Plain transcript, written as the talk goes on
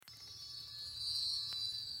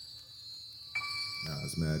Nah,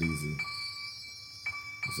 it's mad easy.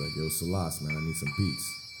 It's like, yo, Salas, man, I need some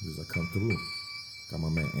beats. He was like, come through. Got my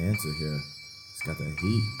man Answer here. He's got that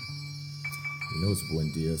heat. You know it's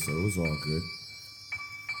Buen Dia, so it was all good.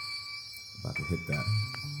 About to hit that.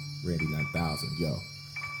 Randy 9000, yo.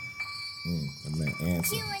 My man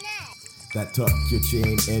Answer. That tuck your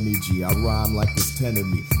chain energy, I rhyme like it's 10 of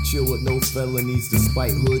me. Chill with no felonies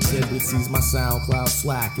despite hood tendencies. My SoundCloud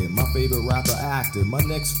slacking, my favorite rapper acting. My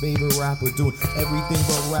next favorite rapper doing everything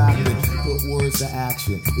but rapping. Put words to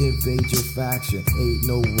action, invade your faction. Ain't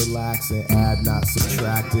no relaxing, add not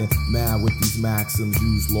subtracting. Man with these maxims,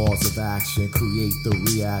 use laws of action. Create the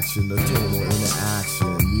reaction, the tonal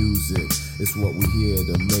interaction. Music, it's what we here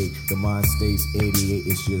to make. The mind stays 88,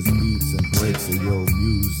 it's just beats and breaks of your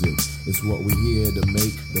music. It's what we here to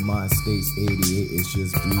make. The mind states 88. It's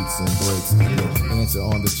just beats and breaks. Yo, Answer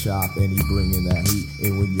on the chop and he bringing that heat.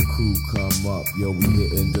 And when your crew come up, yo, we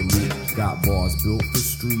hit and delete. Got bars built for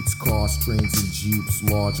streets, cars, trains and jeeps,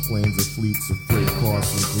 large planes and fleets of freight cars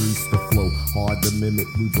from Greece to flow. Hard to mimic,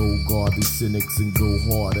 we bogard these cynics and go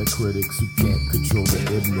hard at critics who can't control the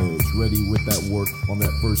image. Ready with that work on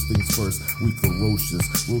that first things first. We ferocious,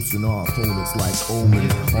 roasting our opponents like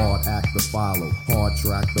omens. Hard act to follow, hard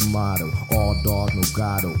track the motto. All dog, no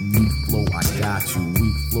gato. Neat flow, I got you.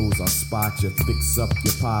 Weak flows, I'll spot you. Fix up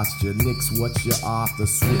your posture. Nix, what you after?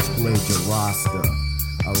 Switchblade your roster.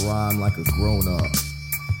 I rhyme like a grown up.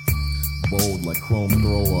 Bold like chrome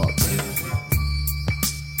throw up.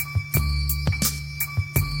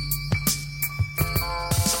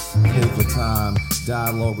 Over time,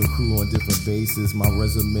 dialogue with crew on different bases. My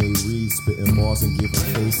resume reads, spitting bars and giving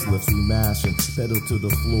facelifts. We mashing, pedal to the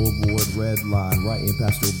floorboard, red line, writing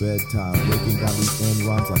past your bedtime. Breaking down these end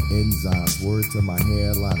rhymes like enzymes. Word to my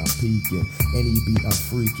hairline, I'm peeking. Any beat, I'm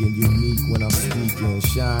freaking. Unique when I'm speaking.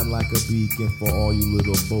 Shine like a beacon for all you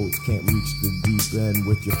little boats. Can't reach the deep end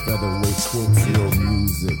with your featherweight quotes. Your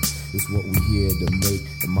music is what we here to make.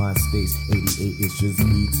 The mind states 88, it's just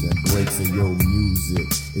beats and breaks of your music.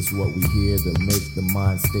 It's what we here to make. The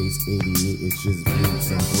mind states 88, it's just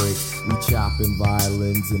beats and breaks. We chopping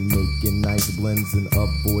violins and making nice blends and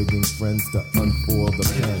avoiding friends to unfold the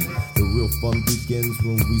pen. The real fun begins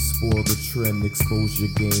when we spoil the trend. Expose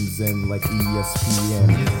your games end like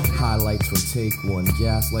ESPN. Highlights from take one,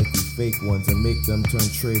 gaslight these fake ones and make them turn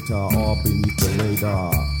traitor all beneath the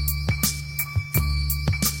radar.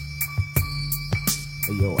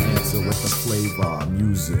 Yo, Answer with the flavor,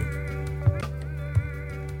 music.